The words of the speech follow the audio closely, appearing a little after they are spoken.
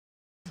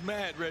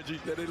Mad, Reggie,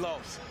 that they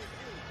lost.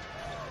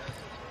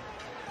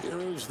 Here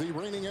is the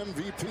reigning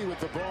MVP with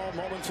the ball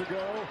moments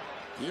ago.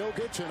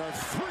 Jokic and a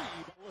three.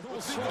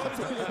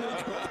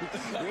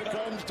 Here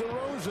comes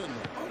DeRozan.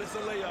 Oh, this is a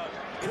layup.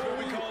 It's what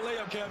we call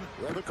layup, Kevin.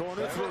 Right the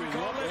corner That's three. what we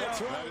call layup.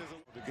 That's right.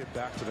 To get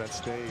back to that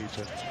stage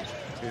and,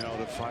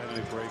 to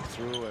finally break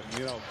through. And,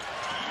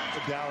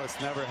 Dallas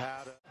never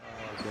had it.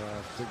 Oh,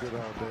 God, the good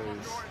old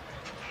days.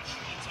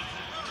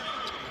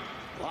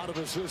 A lot of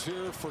assists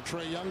here for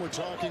Trae Young. We're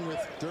talking with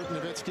Dirk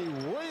Nowitzki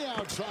way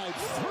outside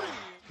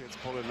three. It's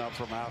pulling up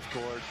from half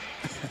court.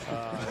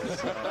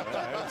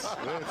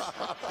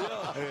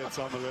 It's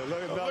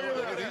unbelievable.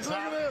 Look at this.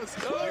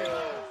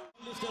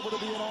 He's able to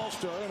be an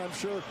all-star, and I'm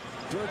sure,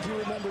 Dirk, you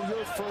remember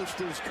your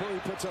first as Curry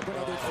puts up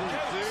another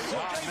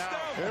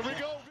three. Here we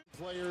go.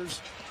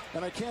 Players,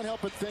 and I can't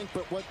help but think,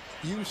 but what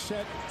you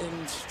set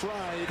in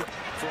stride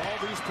for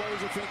all these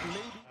players, I think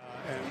maybe.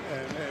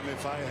 And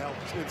if I help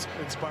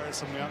inspire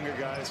some younger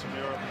guys from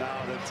Europe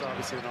now, that's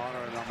obviously an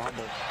honor, and I'm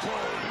humbled.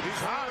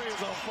 He's high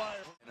as on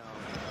fire.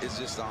 It's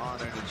just an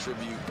honor and a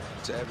tribute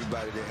to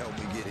everybody that helped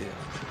me get here.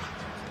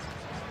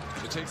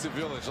 It takes a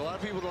village. A lot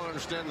of people don't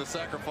understand the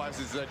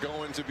sacrifices that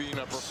go into being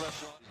a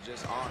professional.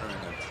 Just honoring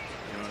them.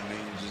 You know what I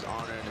mean? Just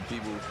honoring the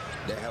people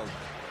that helped.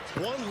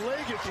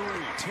 One-legged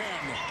three. 10.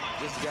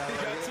 This guy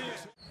right here,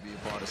 be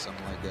a part of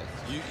something like that.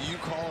 You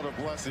call it a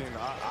blessing.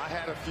 I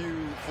had a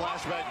few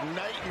flashback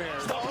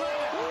nightmares. Stop playing!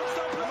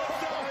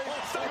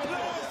 Stop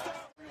playing!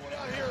 We went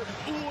out here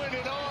oohing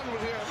it on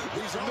with him.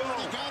 He's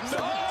already got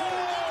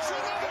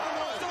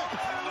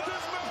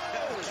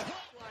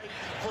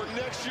For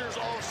next year's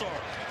All-Star.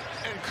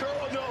 And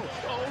Curl, no.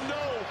 Oh,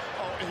 no.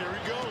 Oh, here we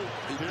go.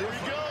 Here we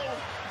go.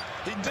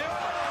 He did it.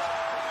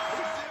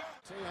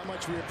 Tell you how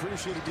much we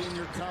appreciated being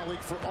your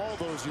colleague for all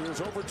those years,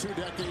 over 2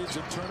 decades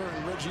at Turner,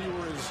 and Reggie, you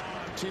were his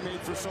teammate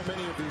for so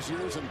many of these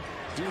years, and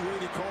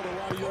D-Wade, he called a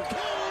lot of your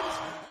games.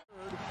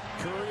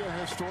 Curry, a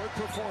historic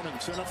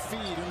performance and a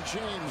feed, and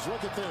James,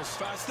 look at this.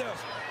 Five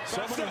steps.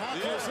 So many hot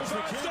misses,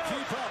 we can't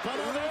keep up.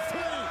 Another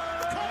three.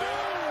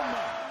 Kaboom!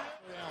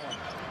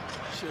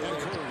 And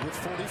Curry with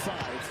 45.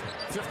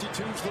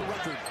 52's the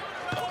record.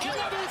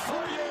 Another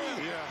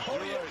three! Yeah,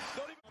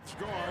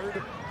 Guard.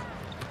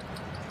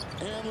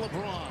 And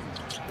LeBron.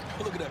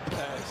 Look at that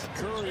pass.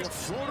 Curry, a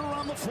floater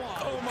on the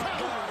fly. Oh, my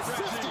God.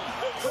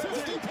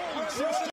 50 points.